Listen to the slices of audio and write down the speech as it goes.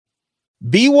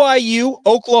BYU,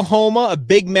 Oklahoma, a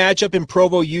big matchup in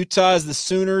Provo, Utah, as the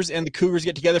Sooners and the Cougars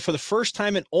get together for the first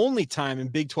time and only time in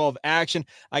Big 12 action.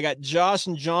 I got Josh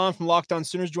and John from Locked On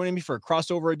Sooners joining me for a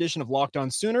crossover edition of Locked On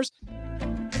Sooners.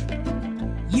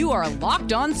 You are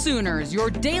Locked On Sooners, your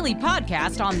daily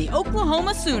podcast on the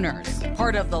Oklahoma Sooners,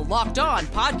 part of the Locked On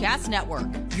Podcast Network,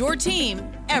 your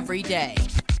team every day.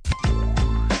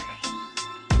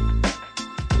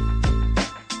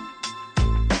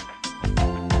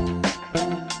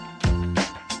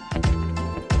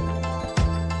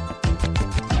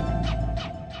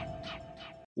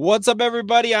 What's up,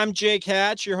 everybody? I'm Jake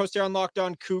Hatch, your host here on Locked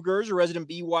On Cougars, a resident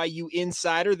BYU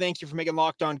insider. Thank you for making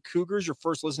Locked On Cougars your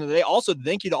first listen of the day. Also,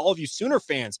 thank you to all of you Sooner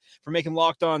fans for making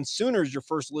Locked On Sooners your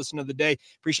first listen of the day.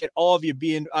 Appreciate all of you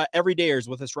being everydayers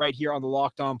with us right here on the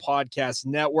Locked On Podcast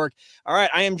Network. All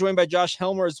right, I am joined by Josh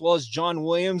Helmer as well as John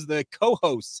Williams, the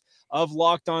co-hosts of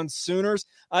Locked On Sooners.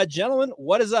 Gentlemen,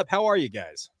 what is up? How are you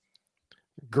guys?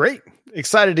 Great.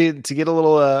 Excited to get a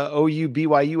little OU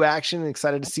BYU action.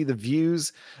 Excited to see the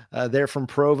views there from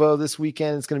Provo this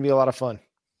weekend. It's going to be a lot of fun.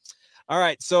 All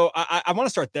right. So I want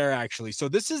to start there, actually. So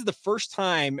this is the first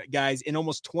time, guys, in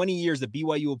almost 20 years that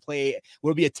BYU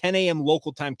will be a 10 a.m.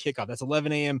 local time kickoff. That's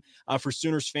 11 a.m. For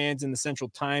Sooners fans in the Central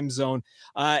Time Zone.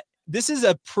 This is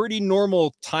a pretty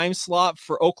normal time slot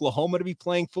for Oklahoma to be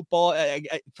playing football,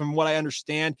 from what I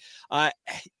understand.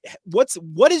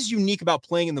 What is unique about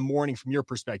playing in the morning from your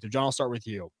perspective? John, I'll start with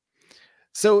you.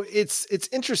 So it's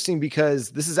interesting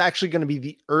because this is actually going to be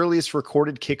the earliest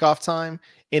recorded kickoff time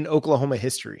in Oklahoma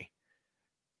history.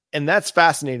 And that's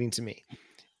fascinating to me.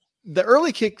 The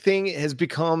early kick thing has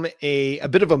become a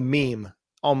bit of a meme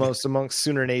almost amongst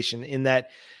Sooner Nation, in that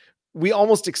we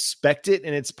almost expect it.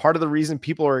 And it's part of the reason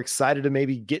people are excited to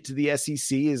maybe get to the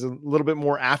SEC is a little bit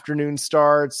more afternoon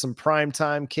starts, some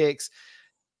primetime kicks.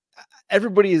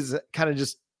 Everybody is kind of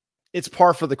just, it's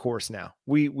par for the course now.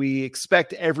 We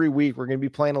expect every week we're going to be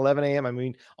playing 11 a.m. I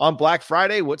mean, on Black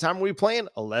Friday, what time are we playing?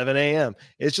 11 a.m.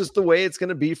 It's just the way it's going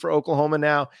to be for Oklahoma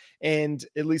now. And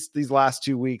at least these last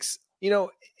 2 weeks,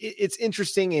 it's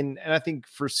interesting. And I think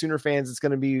for Sooner fans, it's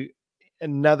going to be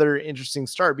another interesting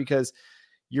start because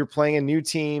you're playing a new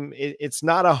team. It's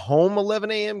not a home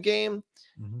 11 a.m. game.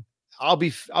 Mm-hmm. I'll be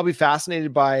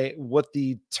fascinated by what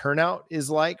the turnout is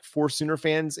like for Sooner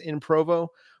fans in Provo,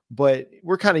 but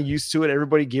we're kind of used to it.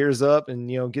 Everybody gears up and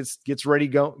gets ready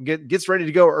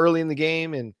to go early in the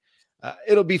game, and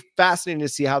it'll be fascinating to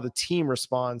see how the team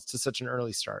responds to such an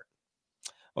early start.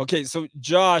 Okay, so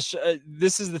Josh,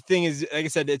 this is the thing is, like I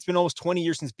said, it's been almost 20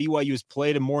 years since BYU has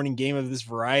played a morning game of this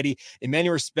variety. In many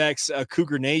respects,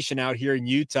 Cougar Nation out here in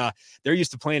Utah, they're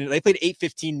used to playing it. They played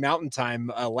 8:15 Mountain Time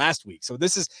last week. So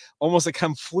this is almost a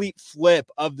complete flip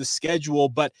of the schedule.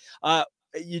 But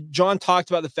John talked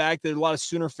about the fact that a lot of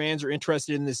Sooner fans are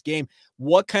interested in this game.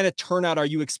 What kind of turnout are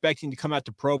you expecting to come out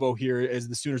to Provo here as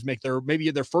the Sooners make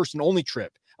maybe their first and only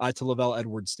trip to Lavelle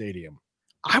Edwards Stadium?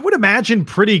 I would imagine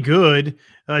pretty good.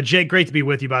 Jake, great to be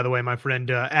with you, by the way, my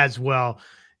friend, as well.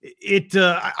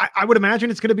 I would imagine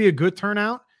it's going to be a good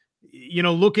turnout.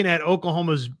 Looking at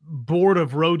Oklahoma's board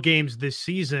of road games this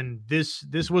season,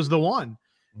 this was the one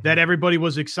that everybody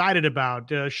was excited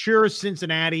about. Sure,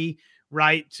 Cincinnati,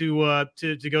 right, to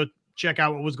go check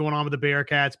out what was going on with the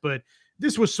Bearcats, but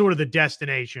this was sort of the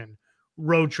destination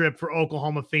road trip for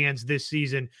Oklahoma fans this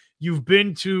season. You've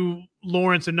been to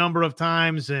Lawrence a number of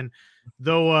times, and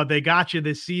though they got you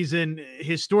this season,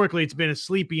 historically it's been a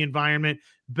sleepy environment.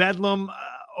 Bedlam,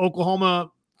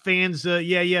 Oklahoma fans,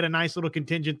 you had a nice little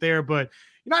contingent there, but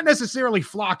you're not necessarily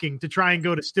flocking to try and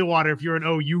go to Stillwater if you're an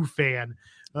OU fan,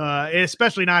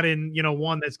 especially not in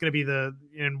one that's going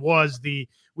to be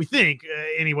we think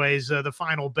anyways, the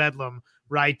final Bedlam,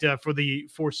 right, for the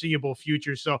foreseeable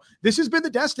future. So this has been the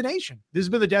destination. This has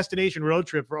been the destination road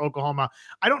trip for Oklahoma.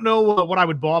 I don't know what I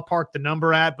would ballpark the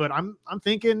number at, but I'm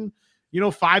thinking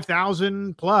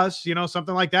 5,000 plus,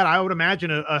 something like that. I would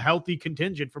imagine a healthy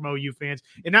contingent from OU fans,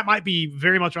 and that might be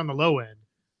very much on the low end.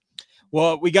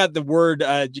 Well, we got the word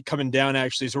coming down,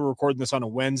 actually. So we're recording this on a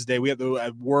Wednesday. We have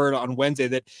the word on Wednesday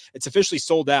that it's officially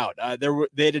sold out.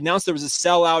 They had announced there was a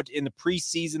sellout in the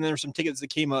preseason. There were some tickets that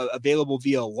came available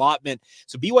via allotment.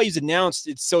 So BYU's announced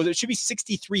it. So there should be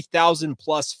 63,000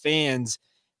 plus fans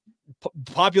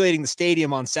populating the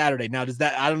stadium on Saturday. Now,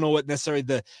 I don't know what necessarily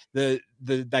the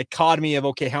dichotomy of,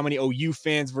 okay, how many OU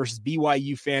fans versus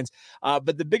BYU fans.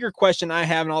 But the bigger question I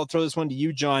have, and I'll throw this one to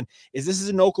you, John, is this is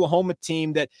an Oklahoma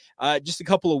team that just a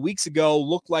couple of weeks ago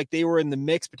looked like they were in the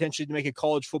mix potentially to make a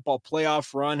college football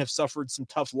playoff run, have suffered some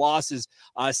tough losses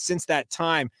since that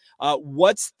time.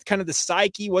 What's kind of the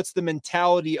psyche? What's the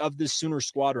mentality of this Sooner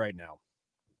squad right now?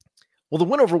 Well, the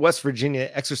win over West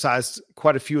Virginia exercised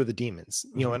quite a few of the demons,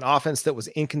 an offense that was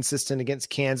inconsistent against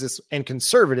Kansas and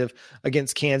conservative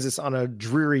against Kansas on a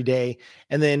dreary day.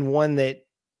 And then one that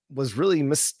was really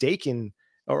mistaken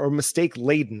or mistake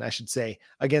laden, I should say,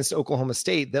 against Oklahoma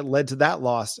State that led to that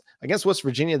loss. Against West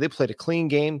Virginia, they played a clean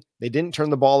game. They didn't turn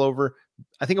the ball over.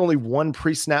 I think only one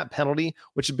pre-snap penalty,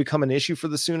 which had become an issue for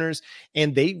the Sooners,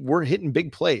 and they were hitting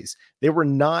big plays. They were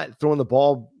not throwing the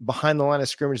ball behind the line of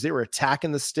scrimmage. They were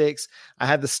attacking the sticks. I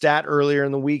had the stat earlier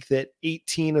in the week that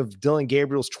 18 of Dylan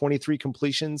Gabriel's 23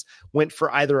 completions went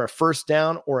for either a first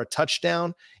down or a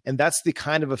touchdown, and that's the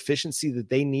kind of efficiency that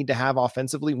they need to have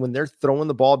offensively. When they're throwing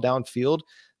the ball downfield,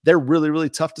 they're really, really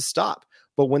tough to stop.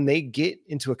 But when they get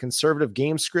into a conservative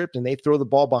game script and they throw the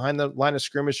ball behind the line of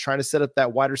scrimmage, trying to set up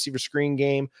that wide receiver screen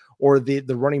game or the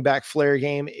running back flare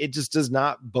game, it just does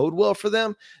not bode well for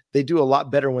them. They do a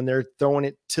lot better when they're throwing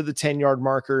it to the 10-yard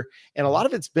marker. And a lot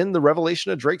of it's been the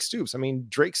revelation of Drake Stoops. I mean,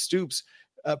 Drake Stoops,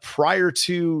 prior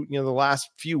to the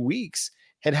last few weeks,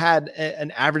 had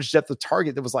an average depth of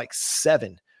target that was like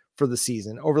 7 for the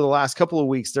season. Over the last couple of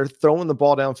weeks, they're throwing the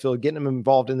ball downfield, getting them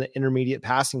involved in the intermediate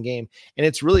passing game. And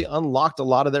it's really unlocked a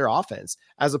lot of their offense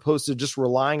as opposed to just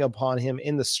relying upon him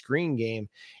in the screen game.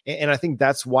 And I think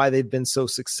that's why they've been so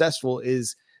successful,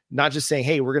 is not just saying,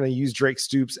 hey, we're going to use Drake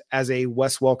Stoops as a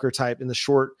Wes Welker type in the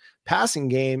short passing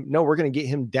game. No, we're going to get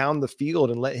him down the field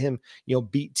and let him,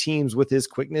 beat teams with his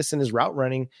quickness and his route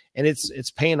running. And it's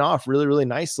paying off really, really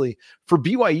nicely. For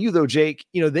BYU though, Jake,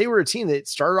 they were a team that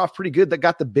started off pretty good, that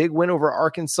got the big win over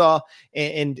Arkansas,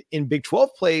 and in Big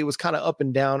 12 play was kind of up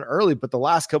and down early, but the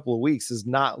last couple of weeks has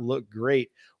not looked great.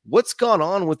 What's gone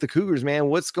on with the Cougars, man?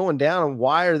 What's going down, and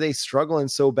why are they struggling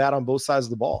so bad on both sides of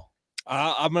the ball?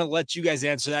 I'm going to let you guys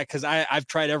answer that, because I've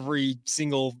tried every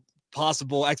single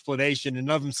possible explanation, and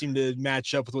none of them seem to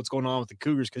match up with what's going on with the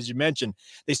Cougars. Because you mentioned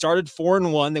they started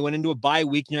 4-1, they went into a bye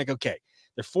week, and you're like, okay,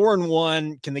 they're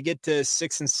 4-1. Can they get to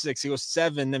 6-6? They go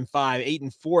 7, then 5,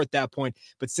 8-4 at that point.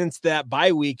 But since that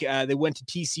bye week, they went to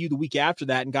TCU the week after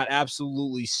that and got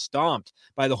absolutely stomped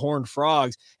by the Horned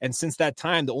Frogs. And since that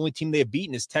time, the only team they have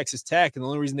beaten is Texas Tech. And the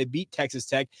only reason they beat Texas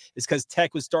Tech is because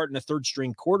Tech was starting a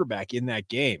third-string quarterback in that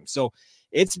game. So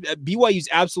it's BYU's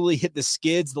absolutely hit the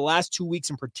skids. The last 2 weeks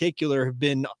in particular have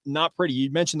been not pretty. You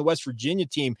mentioned the West Virginia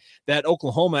team that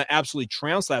Oklahoma absolutely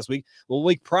trounced last week. Well, the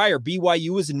week prior, BYU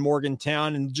was in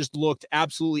Morgantown and just looked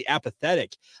absolutely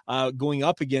apathetic going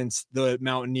up against the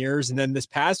Mountaineers. And then this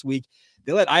past week,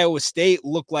 they let Iowa State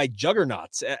look like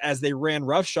juggernauts as they ran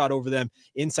roughshod over them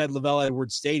inside Lavelle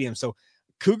Edwards Stadium. So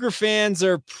Cougar fans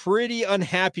are pretty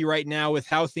unhappy right now with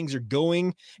how things are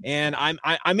going, and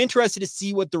I'm interested to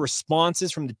see what the response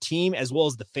is from the team as well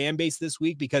as the fan base this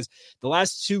week, because the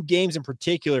last 2 games in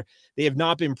particular, they have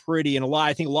not been pretty, and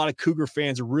I think a lot of Cougar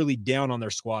fans are really down on their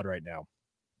squad right now.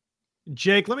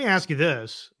 Jake, let me ask you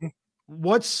this.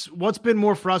 What's been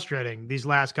more frustrating these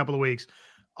last couple of weeks,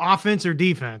 offense or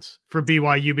defense for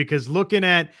BYU? Because looking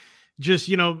at just,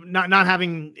 not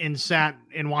having sat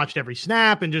and watched every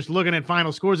snap and just looking at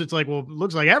final scores, it's like, well, it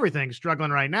looks like everything's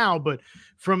struggling right now. But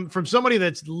from somebody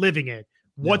that's living it,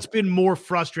 what's been more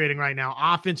frustrating right now,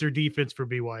 offense or defense for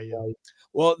BYU?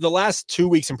 Well, the last 2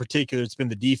 weeks in particular, it's been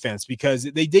the defense, because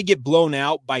they did get blown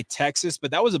out by Texas, but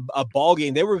that was a ball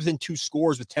game. They were within 2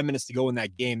 scores with 10 minutes to go in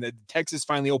that game. Texas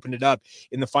finally opened it up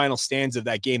in the final stanza of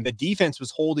that game. The defense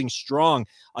was holding strong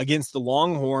against the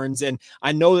Longhorns, and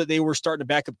I know that they were starting to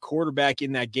back up quarterback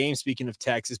in that game, speaking of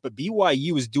Texas, but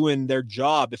BYU was doing their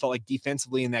job, it felt like,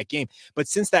 defensively in that game. But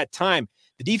since that time,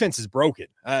 the defense is broken.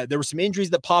 There were some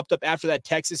injuries that popped up after that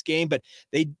Texas game, but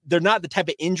they're not the type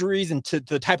of injuries and to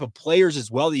the type of players as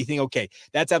well that you think, okay,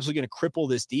 that's absolutely going to cripple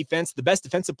this defense. The best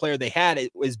defensive player they had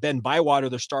is Ben Bywater,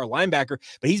 their star linebacker,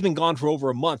 but he's been gone for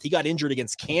over a month. He got injured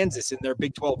against Kansas in their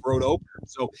Big 12 road opener.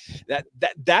 So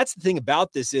that's the thing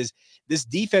about this, is this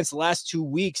defense the last 2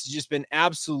 weeks has just been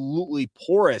absolutely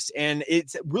porous, and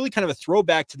it's really kind of a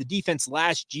throwback to the defense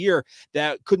last year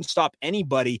that couldn't stop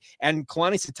anybody. And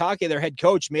Kalani Sitake, their head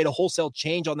coach, made a wholesale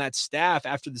change on that staff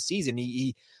after the season.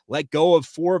 He let go of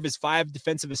 4 of his 5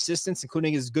 defensive assistants,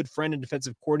 including his good friend and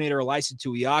defensive coordinator, Elisa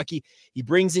Tuiaki. He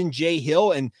brings in Jay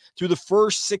Hill, and through the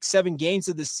first 6-7 games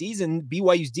of the season,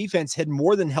 BYU's defense had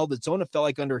more than held its own, it felt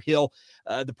like, under Hill.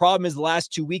 The problem is the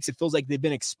last 2 weeks, it feels like they've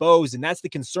been exposed, and that's the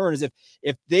concern, is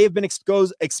if they have been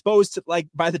exposed to, like,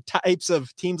 by the types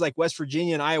of teams like West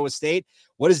Virginia and Iowa State,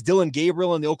 what is Dylan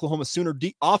Gabriel and the Oklahoma Sooner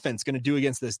offense going to do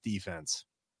against this defense?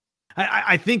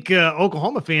 I think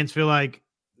Oklahoma fans feel like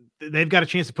they've got a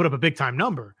chance to put up a big time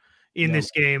number in this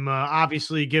game.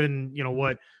 Obviously, given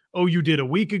what OU did a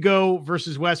week ago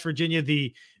versus West Virginia,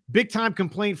 the big time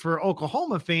complaint for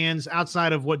Oklahoma fans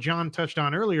outside of what John touched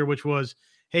on earlier, which was,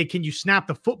 hey, can you snap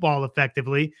the football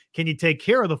effectively? Can you take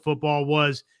care of the football?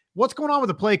 Was what's going on with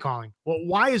the play calling? Well,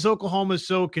 why is Oklahoma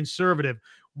so conservative?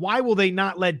 Why will they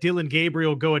not let Dillon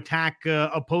Gabriel go attack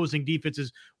opposing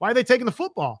defenses? Why are they taking the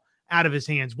football out of his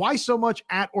hands? Why so much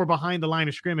at or behind the line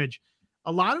of scrimmage?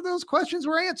 A lot of those questions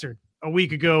were answered a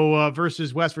week ago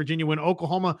versus West Virginia when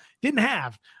Oklahoma didn't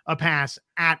have a pass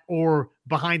at or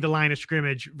behind the line of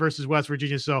scrimmage versus West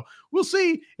Virginia. So we'll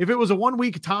see if it was a 1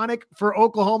 week tonic for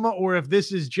Oklahoma or if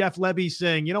this is Jeff Lebby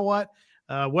saying, you know what,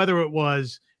 whether it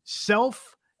was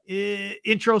self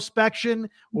introspection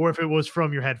or if it was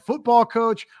from your head football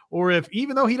coach, or if,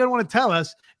 even though he didn't want to tell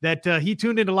us that he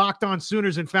tuned into Locked On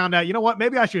Sooners and found out, you know what,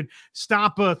 maybe I should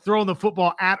stop throwing the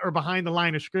football at or behind the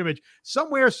line of scrimmage.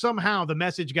 Somewhere, somehow the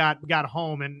message got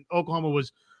home, and Oklahoma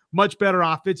was much better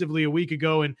offensively a week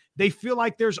ago, and they feel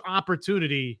like there's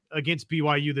opportunity against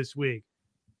BYU this week.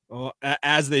 Well,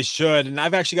 as they should. And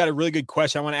I've actually got a really good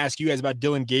question I want to ask you guys about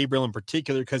Dillon Gabriel in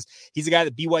particular, because he's a guy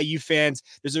that BYU fans,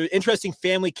 there's an interesting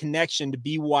family connection to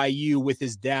BYU with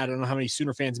his dad. I don't know how many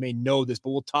Sooner fans may know this, but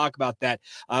we'll talk about that.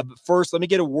 But first, let me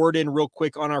get a word in real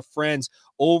quick on our friends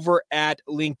over at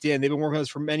LinkedIn. They've been working with us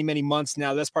for many, many months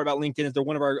now. The best part about LinkedIn is they're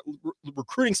one of our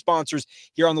recruiting sponsors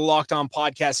here on the Locked On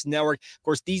Podcast Network. Of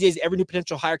course, these days, every new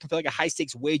potential hire can feel like a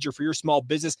high-stakes wager for your small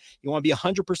business. You want to be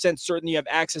 100% certain you have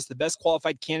access to the best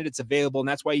qualified candidates available, and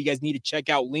that's why you guys need to check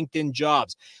out LinkedIn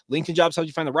Jobs. LinkedIn Jobs helps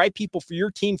you find the right people for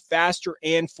your team faster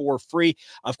and for free.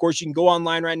 Of course, you can go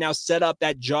online right now, set up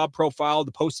that job profile,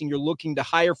 the posting you're looking to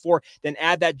hire for, then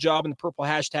add that job in the purple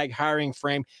hashtag hiring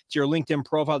frame to your LinkedIn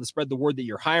profile to spread the word that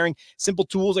you're hiring. Simple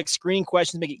tools like screening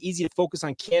questions make it easy to focus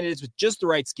on candidates with just the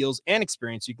right skills and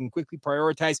experience. You can quickly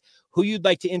prioritize who you'd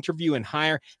like to interview and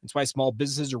hire. That's why small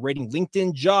businesses are rating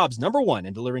LinkedIn Jobs #1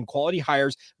 in delivering quality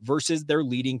hires versus their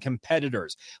leading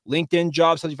competitors. LinkedIn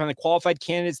Jobs helps you find the qualified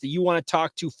candidates that you want to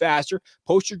talk to faster.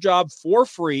 Post your job for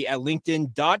free at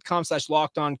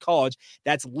linkedin.com/lockedoncollege.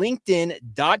 That's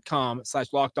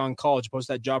linkedin.com/lockedoncollege. Post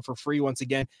that job for free. Once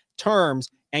again, terms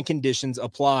and conditions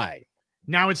apply.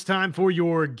 Now it's time for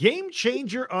your game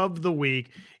changer of the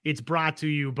week. It's brought to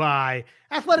you by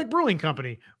Athletic Brewing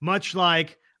Company. Much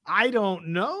like, I don't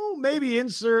know, maybe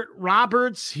insert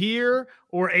Roberts here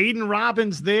or Aiden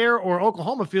Robbins there, or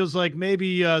Oklahoma feels like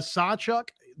maybe Sawchuk,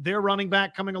 their running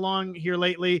back, coming along here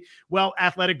lately. Well,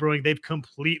 Athletic Brewing, they've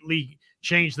completely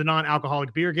changed the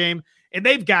non-alcoholic beer game, and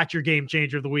they've got your game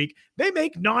changer of the week. They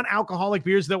make non-alcoholic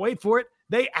beers that, wait for it,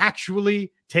 they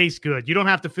actually taste good. You don't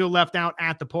have to feel left out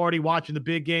at the party, watching the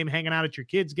big game, hanging out at your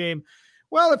kids' game.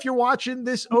 Well, if you're watching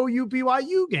this OU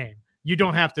BYU game, you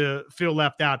don't have to feel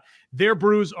left out. Their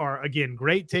brews are, again,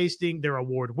 great tasting. They're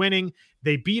award-winning.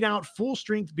 They beat out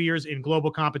full-strength beers in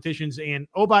global competitions. And,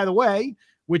 oh, by the way,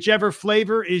 whichever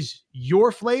flavor is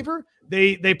your flavor,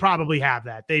 they probably have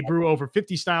that. They brew over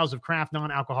 50 styles of craft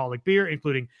non-alcoholic beer,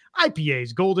 including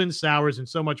IPAs, golden, sours, and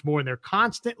so much more. And they're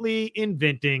constantly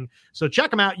inventing. So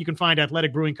check them out. You can find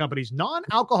Athletic Brewing Company's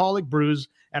non-alcoholic brews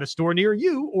at a store near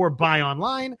you, or buy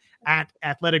online at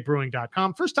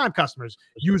athleticbrewing.com. First-time customers,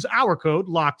 use our code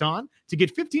LOCKEDON to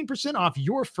get 15% off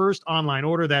your first online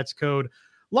order. That's code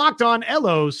Locked On,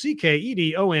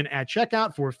 LOCKEDON at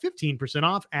checkout for 15%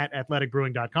 off at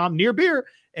athleticbrewing.com. Near beer,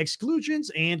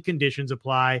 exclusions and conditions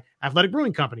apply. Athletic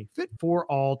Brewing Company, fit for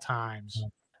all times.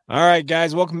 All right,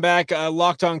 guys, welcome back.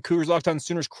 Locked On Cougars, Locked On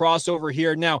Sooners crossover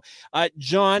here. Now,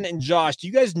 John and Josh, do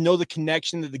you guys know the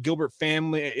connection that the Gilbert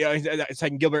family,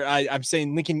 I'm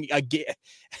saying Lincoln,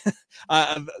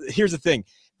 here's the thing.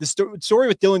 The story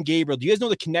with Dillon Gabriel, do you guys know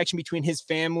the connection between his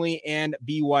family and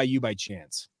BYU by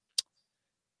chance?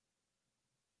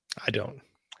 I don't.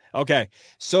 Okay.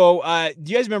 So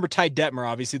do you guys remember Ty Detmer,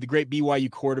 obviously the great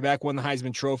BYU quarterback, won the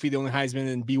Heisman Trophy, the only Heisman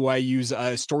in BYU's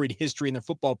storied history in their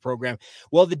football program?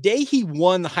 Well, the day he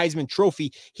won the Heisman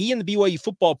Trophy, he and the BYU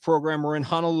football program were in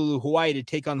Honolulu, Hawaii to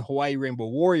take on the Hawaii Rainbow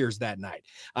Warriors that night.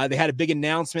 They had a big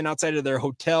announcement outside of their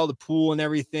hotel, the pool and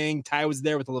everything. Ty was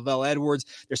there with Lavelle Edwards.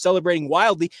 They're celebrating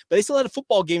wildly, but they still had a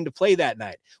football game to play that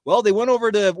night. Well, they went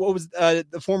over to what was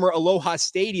the former Aloha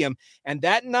Stadium, and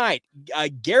that night,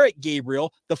 Garrett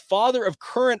Gabriel, the father of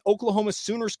current Oklahoma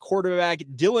Sooners quarterback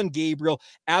Dillon Gabriel,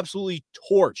 absolutely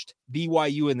torched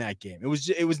BYU in that game. It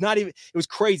was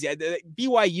crazy.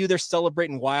 BYU, they're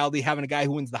celebrating wildly, having a guy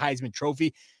who wins the Heisman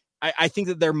Trophy. I think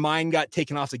that their mind got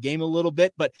taken off the game a little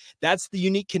bit, but that's the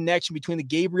unique connection between the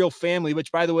Gabriel family,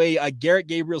 which, by the way, Garrett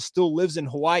Gabriel still lives in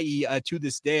Hawaii to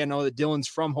this day. I know that Dillon's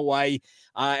from Hawaii,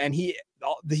 and he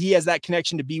has that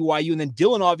connection to BYU. And then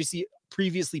Dillon obviously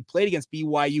previously played against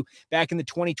BYU back in the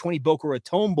 2020 Boca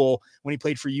Raton Bowl when he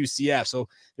played for UCF. So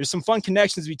there's some fun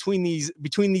connections between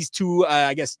these two,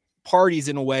 I guess, parties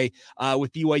in a way,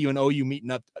 with BYU and OU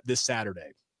meeting up this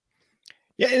Saturday.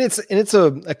 Yeah, and it's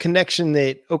a connection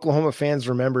that Oklahoma fans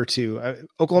remember too.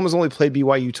 Oklahoma's only played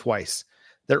BYU twice.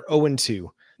 They're 0-2.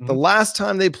 Mm-hmm. The last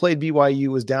time they played BYU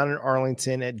was down in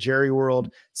Arlington at Jerry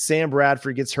World. Sam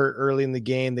Bradford gets hurt early in the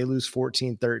game. They lose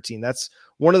 14-13. That's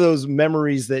one of those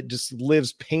memories that just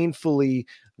lives painfully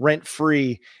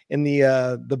rent-free in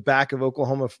the back of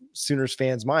Oklahoma Sooners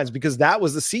fans' minds, because that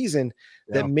was the season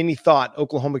that many thought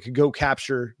Oklahoma could go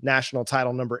capture national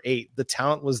title number 8. The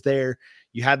talent was there.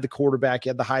 You had the quarterback, you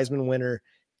had the Heisman winner.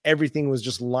 Everything was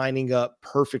just lining up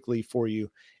perfectly for you.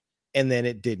 And then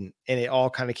it didn't. And it all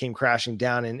kind of came crashing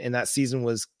down. And that season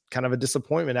was kind of a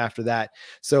disappointment after that.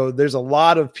 So there's a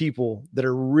lot of people that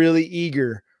are really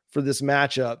eager for this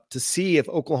matchup to see if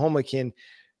Oklahoma can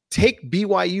take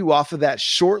BYU off of that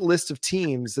short list of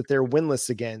teams that they're winless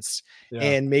against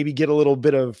and maybe get a little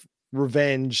bit of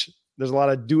revenge. There's a lot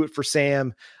of do it for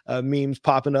Sam memes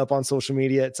popping up on social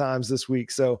media at times this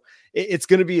week. So it's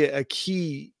going to be a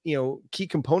key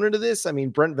component of this. I mean,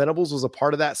 Brent Venables was a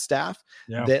part of that staff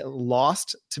that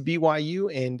lost to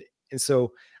BYU. And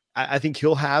so I think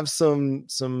he'll have some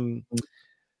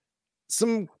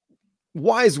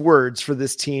wise words for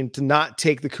this team to not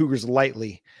take the Cougars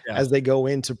lightly as they go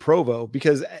into Provo,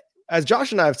 because as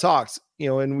Josh and I have talked,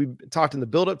 and we talked in the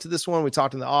build up to this one, we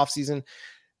talked in the off season,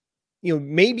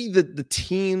 maybe the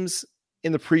teams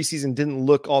in the preseason didn't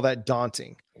look all that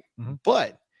daunting,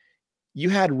 but you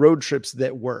had road trips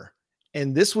that were,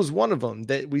 and this was one of them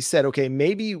that we said, okay,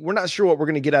 maybe we're not sure what we're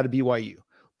going to get out of BYU,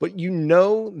 but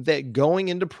that going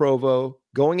into Provo,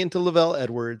 going into Lavelle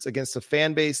Edwards against a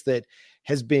fan base that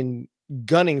has been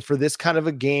gunning for this kind of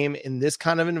a game in this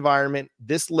kind of environment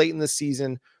this late in the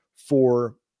season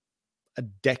for a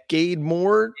decade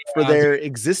more for their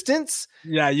existence.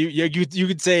 Yeah, you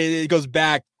could say it goes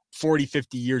back 40,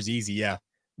 50 years easy. Yeah.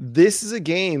 This is a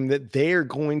game that they are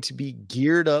going to be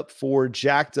geared up for,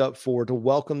 jacked up for, to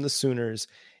welcome the Sooners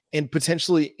and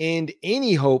potentially end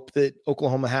any hope that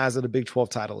Oklahoma has at a Big 12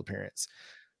 title appearance.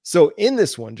 So in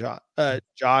this one,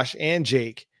 Josh and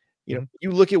Jake, you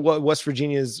look at what West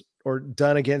Virginia's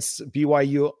done against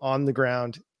BYU on the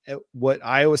ground, what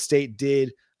Iowa State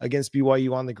did against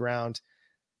BYU on the ground.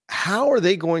 How are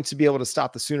they going to be able to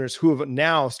stop the Sooners, who have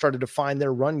now started to find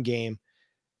their run game?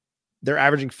 They're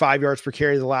averaging 5 yards per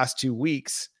carry the last 2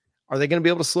 weeks. Are they going to be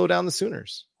able to slow down the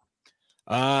Sooners?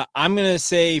 I'm going to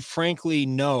say, frankly,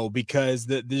 no, because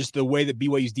just the way that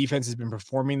BYU's defense has been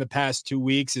performing the past 2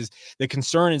 weeks is the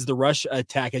concern is the rush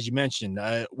attack, as you mentioned.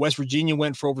 West Virginia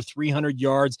went for over 300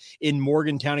 yards in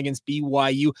Morgantown against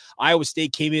BYU. Iowa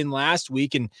State came in last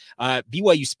week, and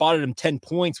BYU spotted them 10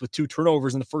 points with 2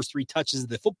 turnovers in the first 3 touches of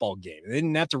the football game. They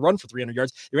didn't have to run for 300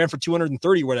 yards. They ran for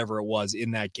 230, whatever it was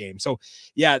in that game. So,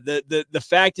 yeah, the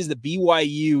fact is that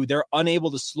BYU, they're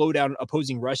unable to slow down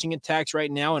opposing rushing attacks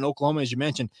right now, and Oklahoma, as you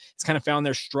mentioned, it's kind of found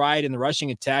their stride in the rushing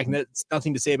attack, and that's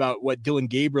nothing to say about what Dylan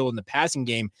Gabriel in the passing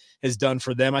game has done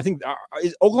for them. I think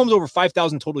Oklahoma's over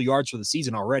 5,000 total yards for the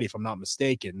season already, if I'm not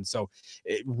mistaken. So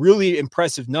really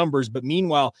impressive numbers. But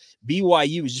meanwhile,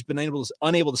 BYU has just been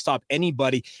unable to stop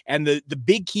anybody. And the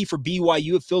big key for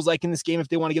BYU, it feels like in this game, if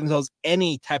they want to give themselves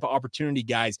any type of opportunity,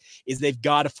 guys, is they've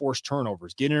got to force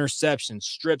turnovers, get interceptions,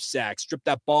 strip sacks, strip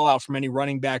that ball out from any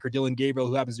running back or Dylan Gabriel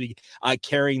who happens to be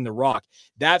carrying the rock.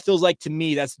 That feels like, to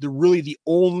me, that's really the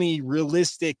only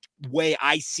realistic way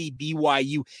I see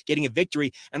BYU getting a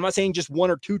victory. And I'm not saying just 1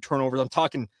 or 2 turnovers. I'm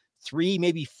talking 3,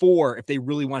 maybe 4, if they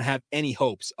really want to have any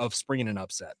hopes of springing an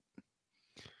upset.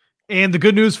 And the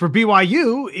good news for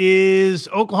BYU is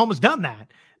Oklahoma's done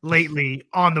that lately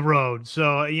on the road.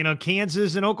 So,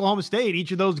 Kansas and Oklahoma State,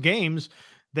 each of those games,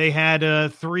 they had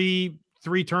 3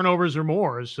 turnovers or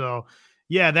more. So,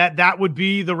 yeah, that would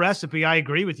be the recipe. I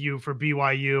agree with you for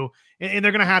BYU. And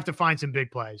they're going to have to find some big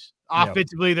plays.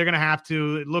 Offensively, they're going to have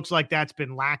to. It looks like that's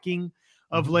been lacking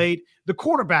of late. The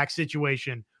quarterback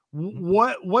situation,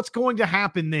 what's going to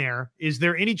happen there? Is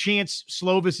there any chance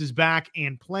Slovis is back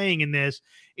and playing in this?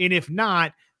 And if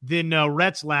not, then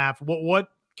Retzlaff, what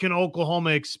can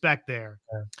Oklahoma expect there?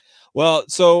 Well,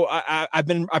 so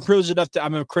I'm privileged enough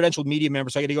I'm a credentialed media member,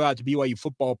 so I got to go out to BYU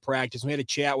football practice. We had a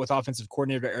chat with offensive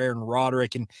coordinator Aaron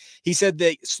Roderick, and he said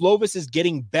that Slovis is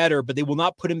getting better, but they will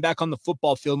not put him back on the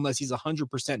football field unless he's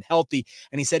 100% healthy.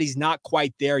 And he said he's not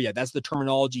quite there yet. That's the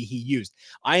terminology he used.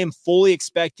 I am fully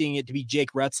expecting it to be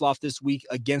Jake Retzlaff this week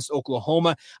against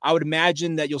Oklahoma. I would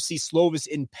imagine that you'll see Slovis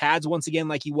in pads once again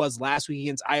like he was last week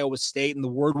against Iowa State, and the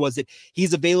word was that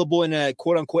he's available in a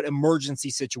quote-unquote emergency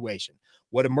situation.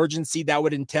 What emergency that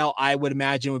would entail, I would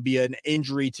imagine, would be an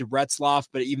injury to Retzloff.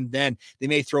 But even then, they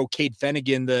may throw Cade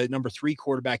Fennegan, the number 3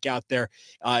 quarterback, out there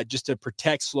just to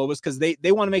protect Slovis, because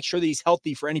they want to make sure that he's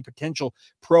healthy for any potential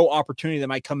pro opportunity that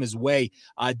might come his way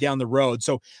down the road.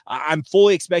 So I'm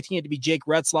fully expecting it to be Jake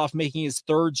Retzloff making his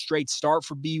 3rd straight start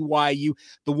for BYU.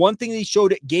 The one thing that he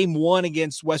showed at game 1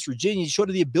 against West Virginia, he showed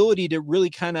the ability to really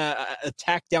kind of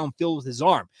attack downfield with his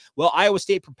arm. Well, Iowa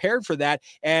State prepared for that,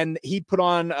 and he put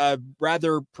on a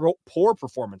rather poor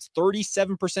performance.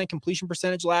 37% completion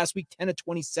percentage last week, 10 of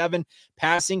 27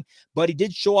 passing, but he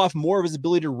did show off more of his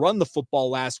ability to run the football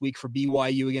last week for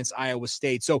BYU against Iowa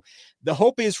State. So the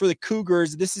hope is for the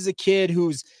Cougars, this is a kid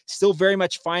who's still very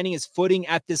much finding his footing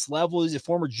at this level. He's a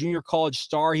former junior college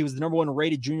star. He was the number 1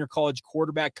 rated junior college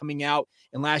quarterback coming out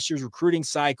in last year's recruiting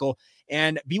cycle.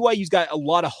 And BYU's got a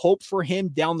lot of hope for him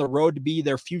down the road to be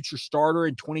their future starter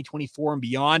in 2024 and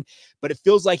beyond. But it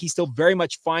feels like he's still very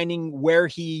much finding where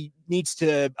he needs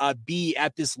to be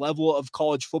at this level of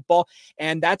college football.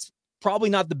 And that's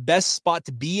probably not the best spot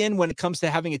to be in when it comes to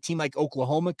having a team like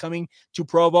Oklahoma coming to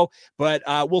Provo, but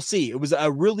we'll see. It was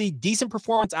a really decent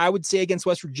performance, I would say, against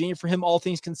West Virginia for him, all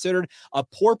things considered. A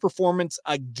poor performance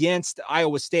against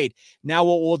Iowa State. Now,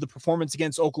 what will the performance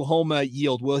against Oklahoma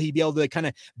yield? Will he be able to kind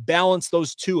of balance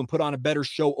those two and put on a better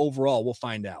show overall? We'll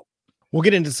find out. We'll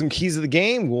get into some keys of the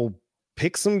game. We'll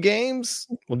pick some games.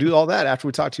 We'll do all that after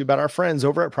we talk to you about our friends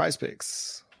over at Prize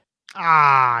Picks.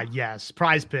 Ah, yes,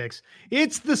 Prize Picks.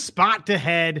 It's the spot to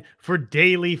head for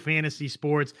daily fantasy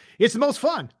sports. It's the most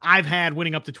fun I've had,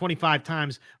 winning up to 25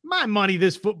 times my money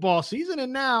this football season,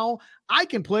 and now I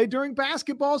can play during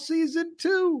basketball season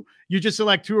too. You just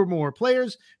select 2 or more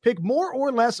players, pick more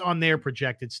or less on their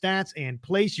projected stats, and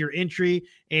place your entry.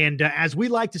 And as we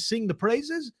like to sing the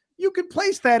praises, you can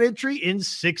place that entry in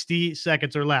 60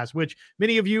 seconds or less, which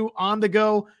many of you on the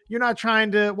go, you're not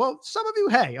trying to, well, some of you,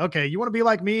 hey, okay, you want to be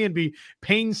like me and be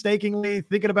painstakingly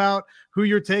thinking about who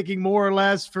you're taking more or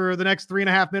less for the next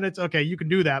 3.5 minutes. Okay, you can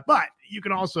do that, but you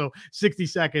can also 60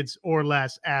 seconds or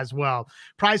less as well.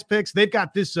 Prize Picks, they've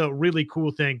got this really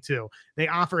cool thing too. They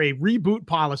offer a reboot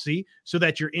policy so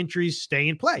that your entries stay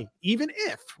in play, even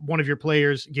if one of your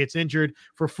players gets injured.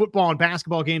 For football and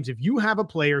basketball games, if you have a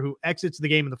player who exits the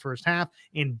game in the first half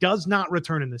and does not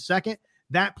return in the second,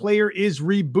 that player is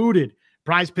rebooted.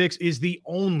 Prize Picks is the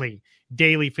only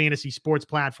daily fantasy sports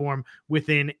platform with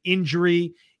an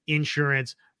injury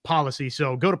insurance policy.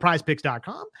 So go to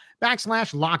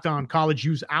prizepicks.com/LockedOnCollege.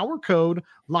 Use our code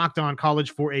LockedOnCollege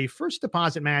for a first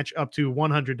deposit match up to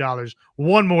 $100.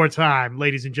 One more time,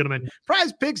 ladies and gentlemen,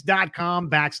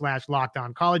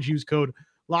 prizepicks.com/LockedOnCollege. Use code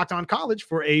LockedOnCollege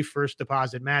for a first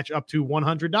deposit match up to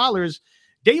 $100.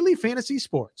 Daily fantasy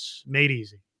sports made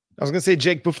easy. I was going to say,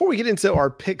 Jake, before we get into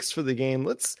our picks for the game,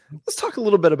 let's talk a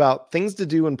little bit about things to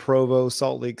do in Provo,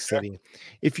 Salt Lake City.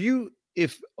 Sure.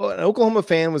 If an Oklahoma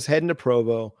fan was heading to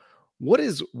Provo, what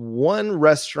is one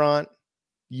restaurant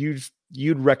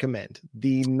you'd recommend?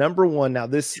 The number one. Now,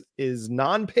 this is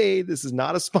non-paid. This is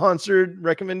not a sponsored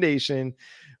recommendation.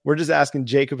 We're just asking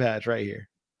Jacob Hatch right here.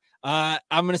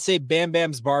 I'm going to say Bam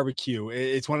Bam's Barbecue.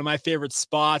 It's one of my favorite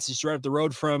spots. It's right up the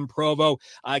road from Provo.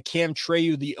 Cam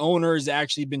Treyu, the owner, has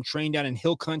actually been trained down in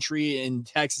Hill Country in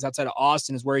Texas, outside of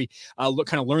Austin, is where he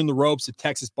kind of learned the ropes of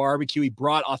Texas barbecue. He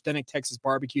brought authentic Texas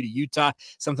barbecue to Utah,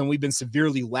 something we've been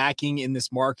severely lacking in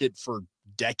this market for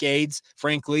decades,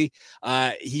 frankly.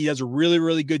 He does a really,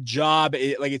 really good job.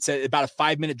 Like it said, about a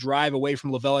 5-minute drive away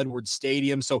from Lavelle Edwards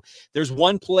Stadium. So there's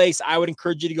one place I would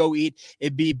encourage you to go eat.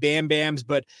 It'd be Bam Bam's,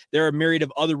 but there are a myriad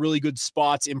of other really good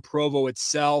spots in Provo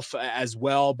itself as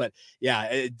well. But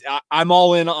yeah, I'm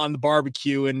all in on the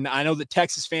barbecue. And I know that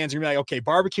Texas fans are gonna be like, okay,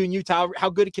 barbecue in Utah, how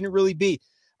good can it really be?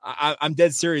 I'm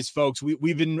dead serious, folks.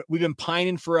 We've been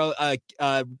pining for a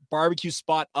barbecue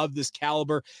spot of this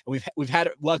caliber, and we've had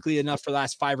it luckily enough for the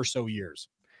last 5 or so years.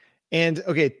 And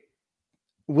okay,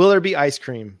 will there be ice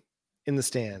cream in the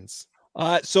stands?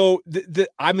 So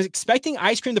I'm expecting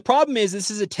ice cream. The problem is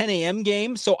this is a 10 a.m.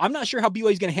 game, so I'm not sure how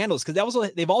BYU is going to handle this,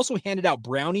 because they've also handed out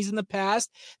brownies in the past.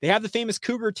 They have the famous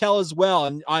Cougar Tail as well.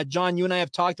 And John, you and I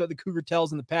have talked about the Cougar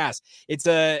Tails in the past. It's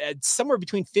somewhere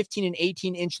between 15 and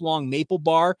 18 inch long maple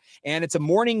bar, and it's a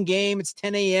morning game. It's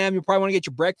 10 a.m. You probably want to get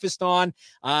your breakfast on.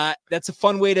 That's a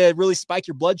fun way to really spike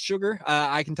your blood sugar.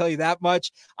 I can tell you that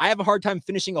much. I have a hard time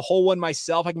finishing a whole one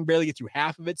myself. I can barely get through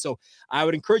half of it, so I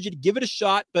would encourage you to give it a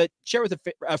shot, but share share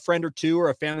with a friend or two or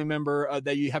a family member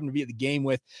that you happen to be at the game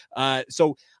with.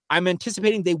 So I'm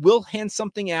anticipating they will hand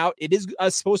something out. It is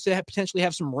supposed to potentially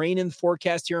have some rain in the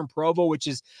forecast here in Provo, which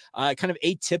is kind of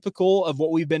atypical of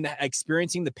what we've been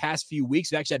experiencing the past few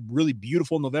weeks. We've actually had really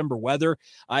beautiful November weather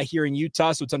here in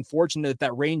Utah, so it's unfortunate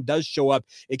that rain does show up.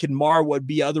 It could mar what would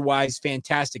be otherwise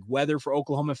fantastic weather for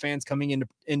Oklahoma fans coming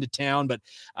into town. But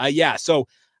so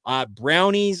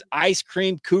brownies, ice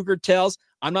cream, cougar tails.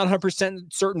 I'm not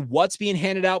 100% certain what's being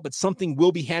handed out, but something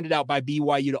will be handed out by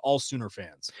BYU to all Sooner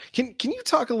fans. Can you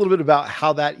talk a little bit about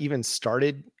how that even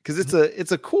started? Because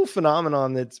it's a cool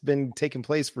phenomenon that's been taking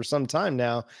place for some time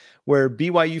now, where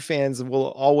BYU fans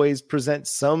will always present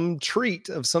some treat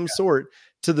of some sort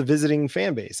to the visiting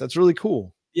fan base. That's really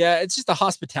cool. Yeah, it's just a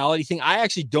hospitality thing. I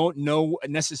actually don't know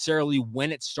necessarily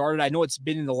when it started. I know it's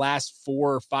been in the last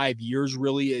 4 or 5 years,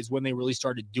 really, is when they really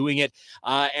started doing it.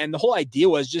 And the whole idea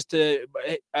was just to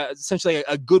essentially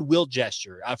a goodwill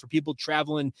gesture for people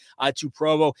traveling to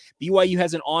Provo. BYU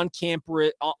has an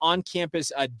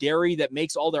on-campus dairy that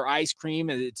makes all their ice cream,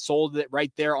 and it's sold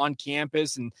right there on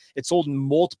campus, and it's sold in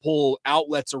multiple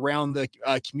outlets around the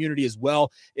community as well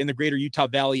in the greater Utah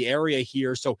Valley area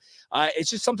here. So it's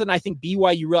just something I think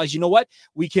BYU realize, you know what,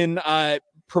 we can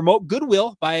promote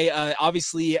goodwill by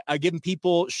obviously giving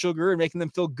people sugar and making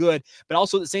them feel good, but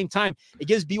also at the same time, it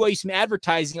gives BYU some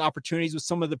advertising opportunities with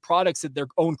some of the products that their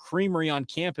own creamery on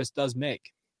campus does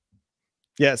make.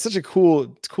 Yeah, it's such a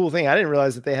cool thing. I didn't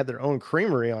realize that they had their own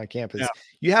creamery on campus. Yeah.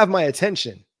 You have my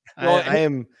attention. Well, I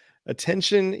am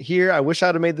attention here. I wish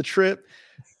I'd have made the trip.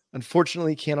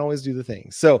 Unfortunately, can't always do the thing.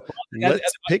 So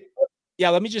let's pick. Yeah,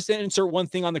 let me just insert one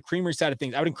thing on the creamery side of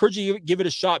things. I would encourage you to give it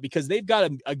a shot because they've got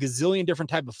a gazillion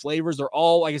different type of flavors. They're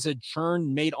all, like I said,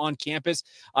 churned, made on campus.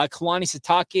 Kalani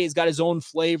Satake has got his own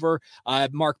flavor.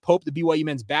 Mark Pope, the BYU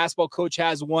men's basketball coach,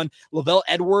 has one. Lavelle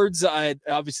Edwards,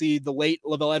 obviously the late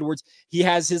Lavelle Edwards, he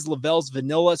has his Lavelle's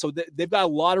vanilla. So they've got a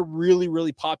lot of really,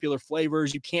 really popular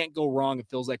flavors. You can't go wrong, it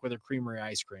feels like, with their creamery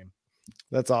ice cream.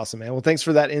 That's awesome, man. Well, thanks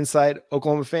for that insight.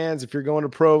 Oklahoma fans, if you're going to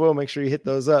Provo, make sure you hit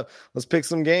those up. Let's pick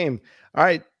some game. All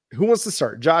right. Who wants to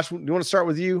start? Josh, do you want to start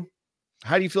with you?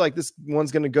 How do you feel like this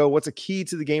one's going to go? What's a key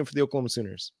to the game for the Oklahoma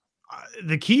Sooners?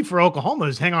 The key for Oklahoma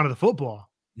is hang on to the football.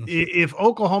 If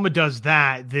Oklahoma does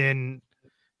that, then,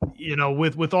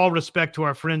 with all respect to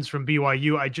our friends from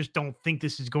BYU, I just don't think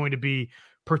this is going to be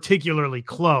particularly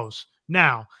close.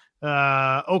 Now,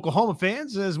 Oklahoma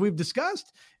fans, as we've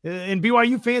discussed, and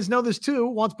BYU fans know this too.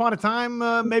 Once upon a time,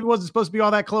 maybe wasn't supposed to be all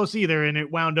that close either, and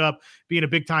it wound up being a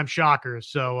big-time shocker.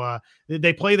 So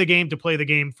they play the game to play the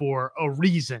game for a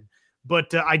reason.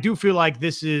 But I do feel like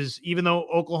this is, even though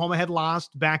Oklahoma had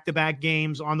lost back-to-back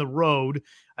games on the road,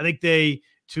 I think they,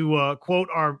 to quote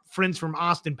our friends from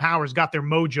Austin Powers, got their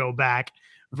mojo back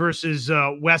versus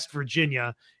West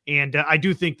Virginia. And I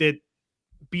do think that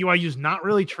BYU is not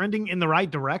really trending in the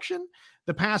right direction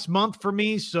the past month for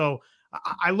me. So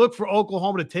I look for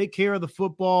Oklahoma to take care of the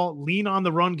football, lean on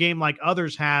the run game like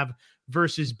others have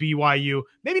versus BYU.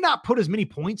 Maybe not put as many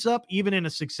points up, even in a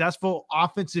successful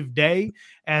offensive day,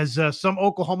 as some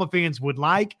Oklahoma fans would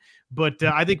like. But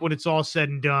I think when it's all said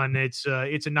and done, it's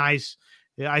a nice.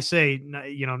 I say,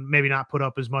 maybe not put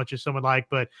up as much as some would like,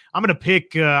 but I'm going to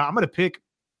pick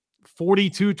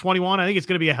 42-21. I think it's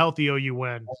going to be a healthy OU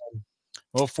win.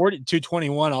 Well,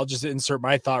 42-21, I'll just insert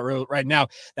my thought right now.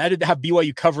 That did have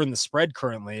BYU covering the spread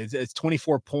currently. It's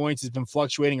 24 points. It's been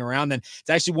fluctuating around. Then it's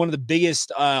actually one of the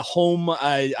biggest home,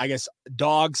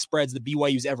 dog spreads that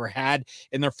BYU's ever had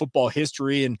in their football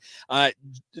history. And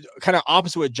kind of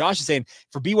opposite what Josh is saying,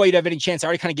 for BYU to have any chance, I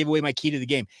already kind of gave away my key to the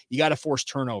game. You got to force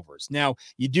turnovers. Now,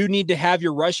 you do need to have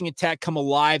your rushing attack come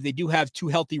alive. They do have two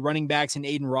healthy running backs in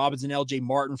Aiden Robbins and LJ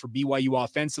Martin for BYU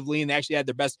offensively, and they actually had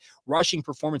their best rushing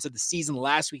performance of the season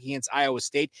last week against Iowa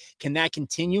State. Can that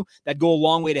continue? That'd go a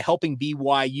long way to helping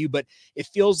BYU, but it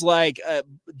feels like,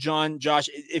 Josh,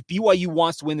 if BYU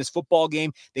wants to win this football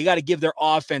game, they got to give their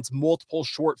offense multiple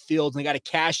short fields, and they got to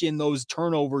cash in those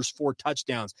turnovers for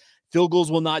touchdowns. Field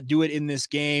goals will not do it in this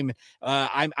game.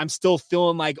 I'm still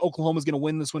feeling like Oklahoma's going to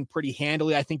win this one pretty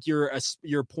handily. I think your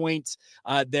points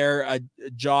there,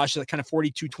 Josh, kind of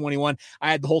 42-21.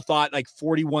 I had the whole thought like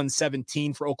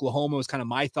 41-17 for Oklahoma was kind of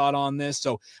my thought on this.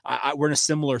 So we're in a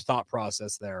similar thought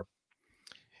process there.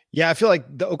 Yeah, I feel like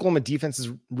the Oklahoma defenses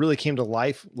really came to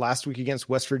life last week against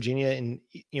West Virginia. And,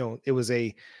 it was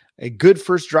a good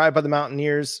first drive by the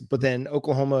Mountaineers, but then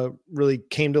Oklahoma really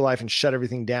came to life and shut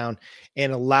everything down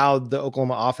and allowed the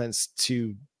Oklahoma offense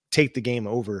to take the game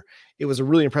over. It was a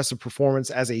really impressive performance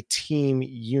as a team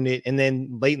unit. And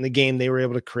then late in the game, they were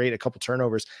able to create a couple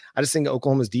turnovers. I just think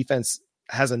Oklahoma's defense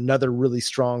has another really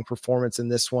strong performance in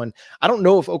this one. I don't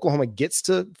know if Oklahoma gets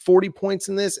to 40 points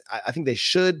in this. I think they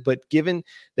should, but given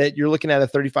that you're looking at a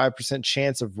 35%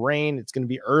 chance of rain, it's going to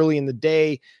be early in the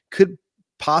day, could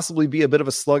possibly be a bit of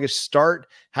a sluggish start,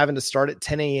 having to start at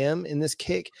 10 a.m. in this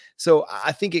kick. So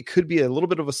I think it could be a little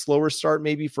bit of a slower start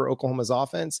maybe for Oklahoma's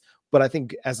offense, but I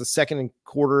think as the second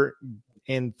quarter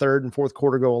and third and fourth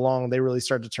quarter go along, they really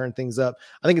start to turn things up.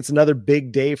 I think it's another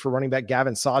big day for running back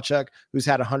Gavin Sawchuk, who's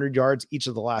had 100 yards each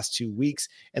of the last 2 weeks,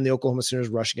 and the Oklahoma Sooners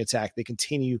rushing attack. They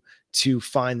continue to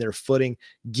find their footing.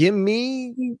 Give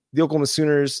me the Oklahoma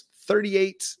Sooners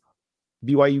 38,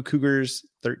 BYU Cougars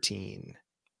 13.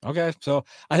 Okay, so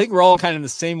I think we're all kind of in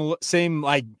the same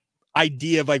like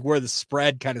idea of like where the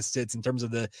spread kind of sits in terms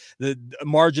of the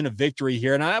margin of victory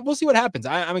here, and we'll see what happens.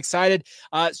 I'm excited.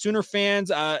 Sooner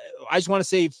fans, I just want to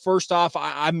say first off,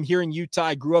 I'm here in Utah.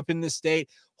 I grew up in this state.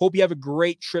 Hope you have a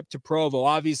great trip to Provo.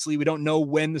 Obviously, we don't know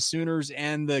when the Sooners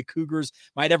and the Cougars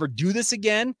might ever do this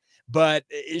again, but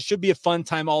it should be a fun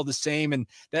time all the same. And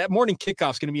that morning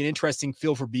kickoff is going to be an interesting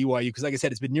feel for BYU because, like I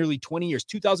said, it's been nearly 20 years,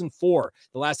 2004,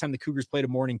 the last time the Cougars played a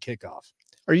morning kickoff.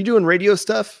 Are you doing radio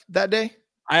stuff that day?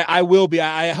 I will be.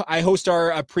 I host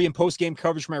our pre and post game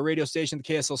coverage for my radio station, the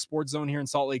KSL Sports Zone here in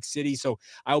Salt Lake City. So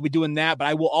I will be doing that, but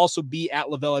I will also be at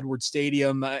LaVell Edwards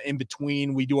Stadium in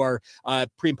between. We do our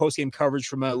pre and post game coverage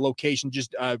from a location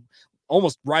just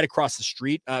almost right across the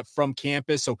street from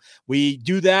campus. So we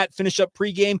do that, finish up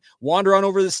pregame, wander on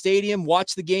over to the stadium,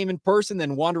 watch the game in person,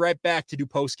 then wander right back to do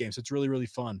postgame. So it's really, really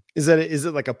fun. Is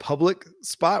it like a public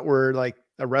spot where like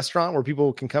a restaurant where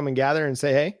people can come and gather and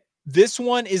say, hey? This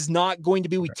one is not going to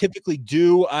be, we typically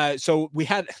do. So we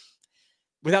had,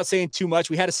 without saying too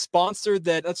much, we had a sponsor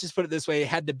that, let's just put it this way,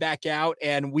 had to back out,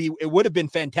 and it would have been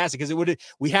fantastic because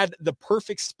we had the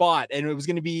perfect spot, and it was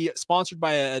going to be sponsored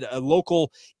by a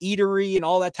local eatery and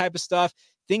all that type of stuff.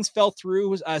 Things fell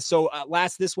through. So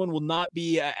this one will not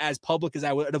be as public as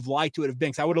I would have liked to have been.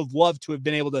 Because I would have loved to have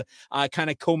been able to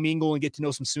kind of commingle and get to know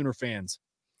some Sooner fans.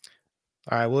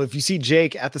 All right. Well, if you see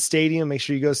Jake at the stadium, make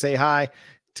sure you go say hi.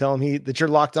 Tell him that you're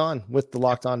locked on with the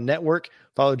Locked On Network.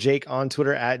 Follow Jake on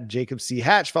Twitter at Jacob C.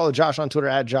 Hatch. Follow Josh on Twitter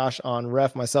at Josh on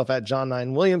Ref. Myself at John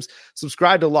 9 Williams.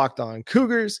 Subscribe to Locked On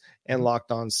Cougars and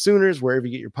Locked On Sooners wherever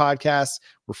you get your podcasts.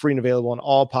 We're free and available on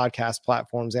all podcast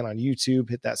platforms and on YouTube.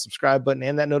 Hit that subscribe button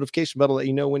and that notification bell to let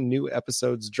you know when new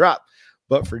episodes drop.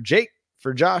 But for Jake,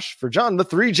 for Josh, for John, the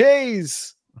 3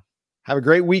 J's, have a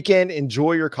great weekend.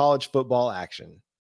 Enjoy your college football action.